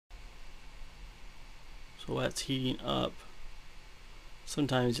So while it's heating up,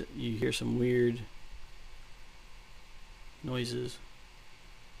 sometimes you hear some weird noises.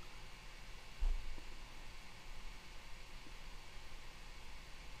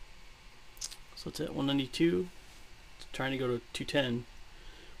 So it's at 192. It's trying to go to 210,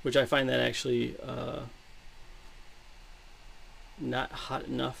 which I find that actually not hot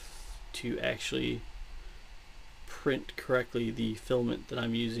enough to actually print correctly the filament that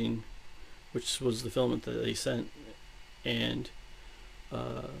I'm using, which was the filament that they sent, and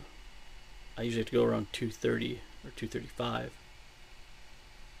I usually have to go around 230 or 235.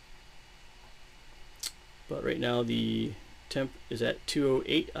 But right now the temp is at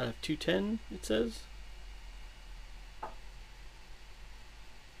 208 out of 210, it says.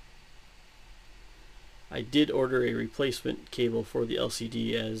 I did order a replacement cable for the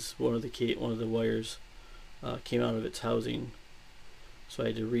LCD, as one of the wires came out of its housing, so I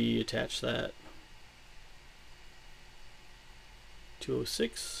had to reattach that.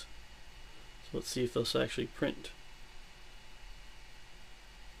 206. So let's see if this will actually print.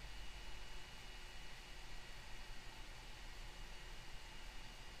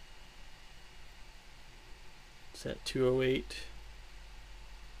 It's at 208.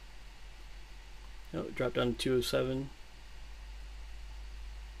 No, it dropped down to 207.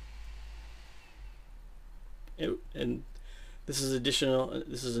 And this is additional.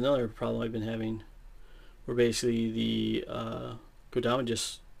 This is another problem I've been having, where basically the Kodama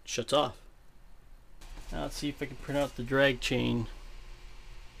just shuts off. Now let's see if I can print out the drag chain.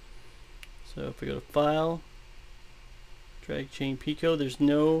 So if we go to File, Drag Chain Pico, there's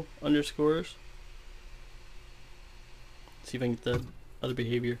no underscores. Let's see if I can get the other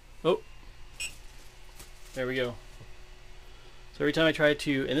behavior. Oh, there we go. So every time I try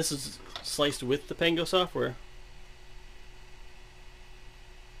to, and this is sliced with the Pango software.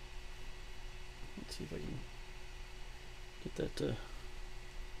 Let's see if I can get that to.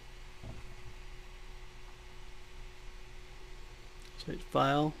 So hit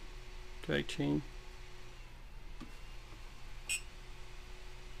File, Drag Chain.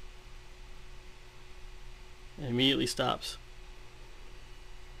 And immediately stops.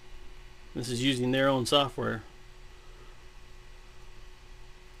 This is using their own software.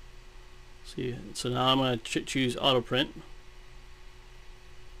 See, so now I'm going to choose auto print.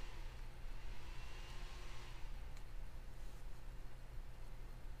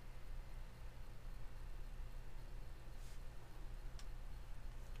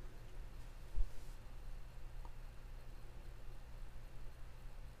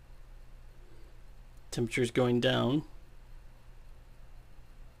 Temperature is going down.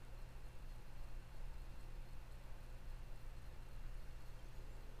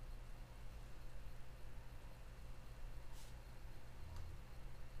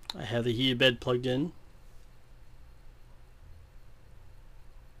 I have the heated bed plugged in.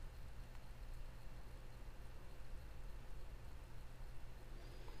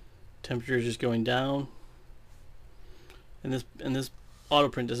 Temperature is just going down. And this auto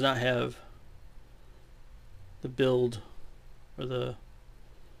print does not have the build or the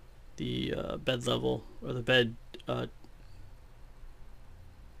bed level or the bed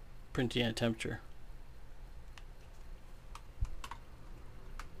printing at temperature.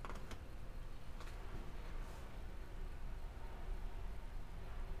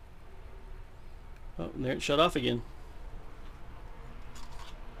 Oh, and there it shut off again.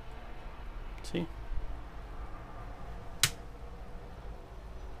 See?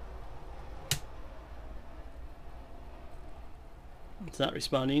 It's not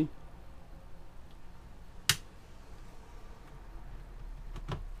responding.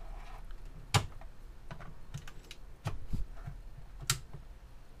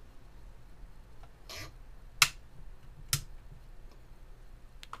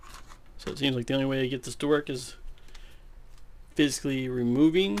 So it seems like the only way to get this to work is physically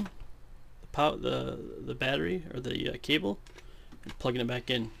removing the battery or the cable and plugging it back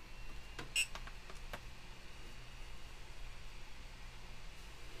in.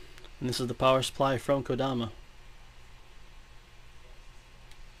 And this is the power supply from Kodama.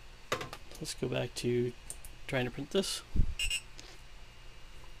 Let's go back to trying to print this.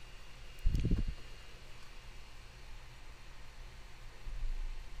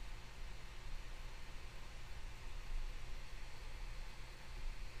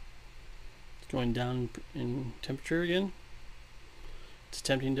 It's going down in temperature again. It's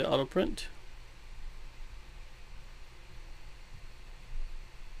attempting to auto print.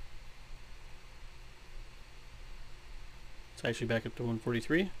 It's actually back up to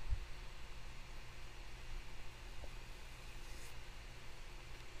 143.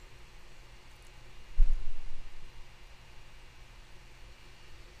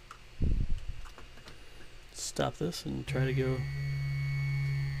 stop this and try to go.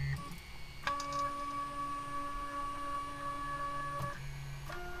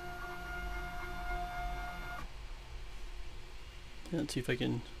 Let's see if I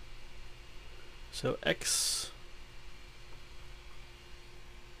can. So X.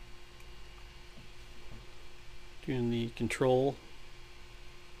 Doing the control.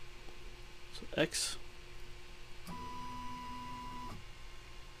 So X.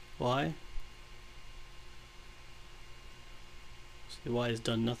 Y. So the Y has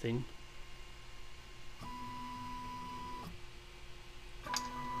done nothing.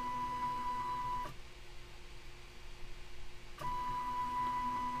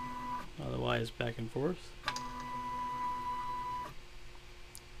 The Y is back and forth.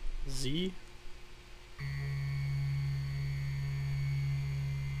 Z.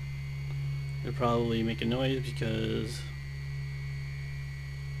 It'll probably make a noise because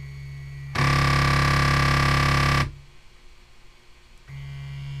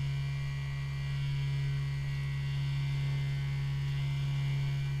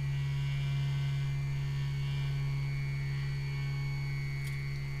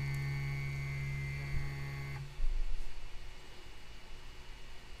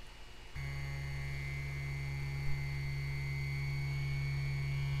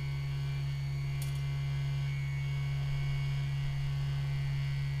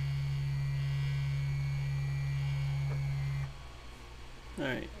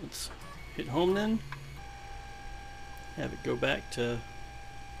alright, let's hit home then. Have it go back to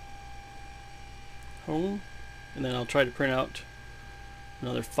home. And then I'll try to print out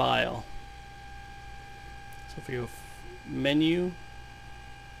another file. So if we go menu,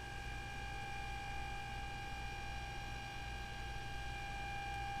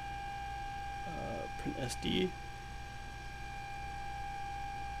 print SD.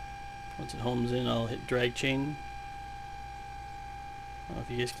 Once it homes in, I'll hit drag chain. I don't know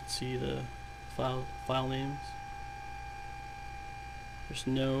if you guys can see the file names. There's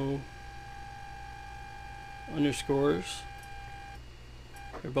no underscores.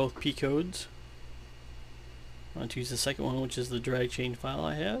 They're both P codes. I want to use the second one, which is the drag chain file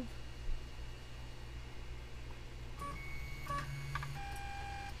I have.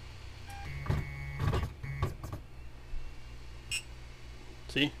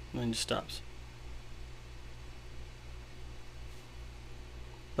 See? And then it just stops.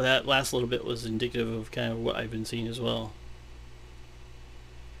 But that last little bit was indicative of kind of what I've been seeing as well.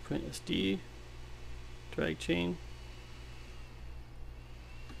 Print SD, drag chain.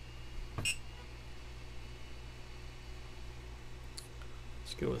 Let's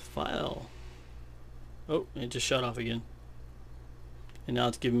go with file. Oh, it just shut off again. And now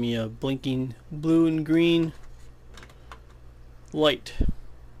it's giving me a blinking blue and green light.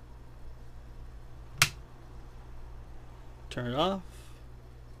 Turn it off.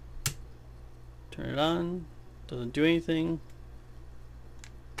 Turn it on. Doesn't do anything.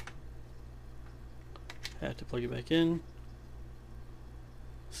 Have to plug it back in.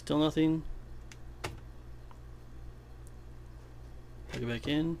 Still nothing. Plug it back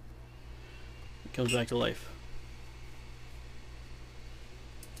in. It comes back to life.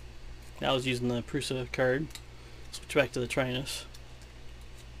 Now I was using the Prusa card. Switch back to the Trinus.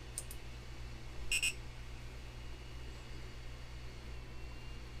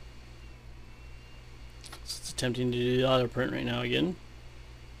 It's attempting to do the auto print right now again.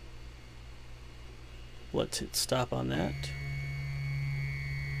 Let's hit stop on that.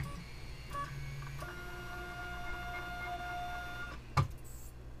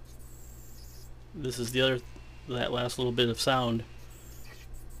 This is the other, that last little bit of sound.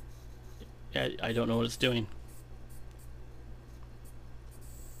 I don't know what it's doing.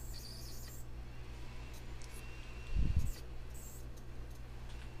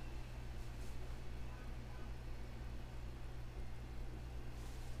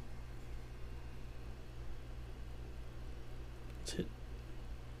 Let's hit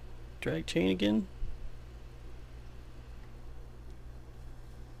drag chain again.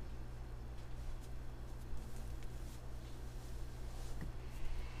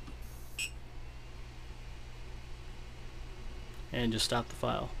 And just stop the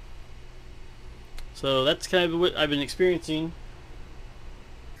file. So that's kind of what I've been experiencing.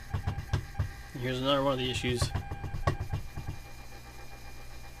 And here's another one of the issues.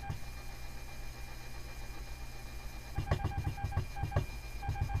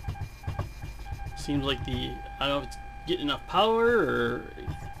 Seems like I don't know if it's getting enough power or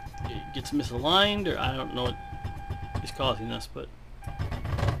it gets misaligned, or I don't know what is causing this, but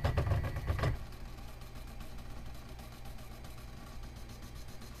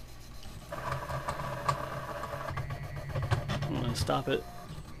stop it.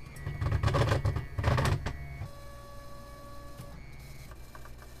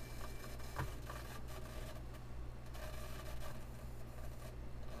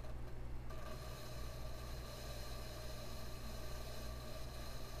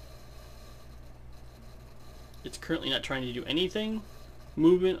 It's currently not trying to do anything,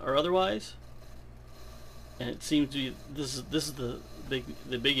 movement or otherwise, and it seems to be this is the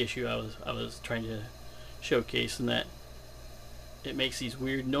big issue I was trying to showcase, in that it makes these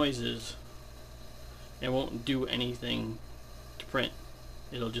weird noises and won't do anything to print.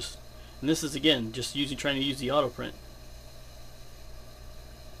 It'll just, and this is again just trying to use the auto print.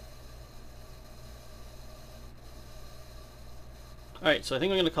 Alright, so I think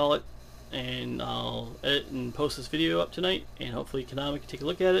I'm going to call it, and I'll edit and post this video up tonight, and hopefully Kodama can take a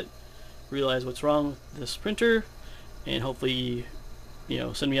look at it, realize what's wrong with this printer, and hopefully, you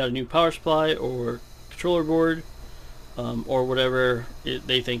know, send me out a new power supply or controller board, or whatever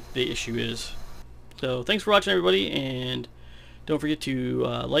they think the issue is. So thanks for watching, everybody, and don't forget to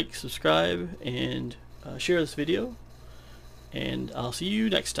like, subscribe, and share this video, and I'll see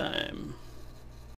you next time.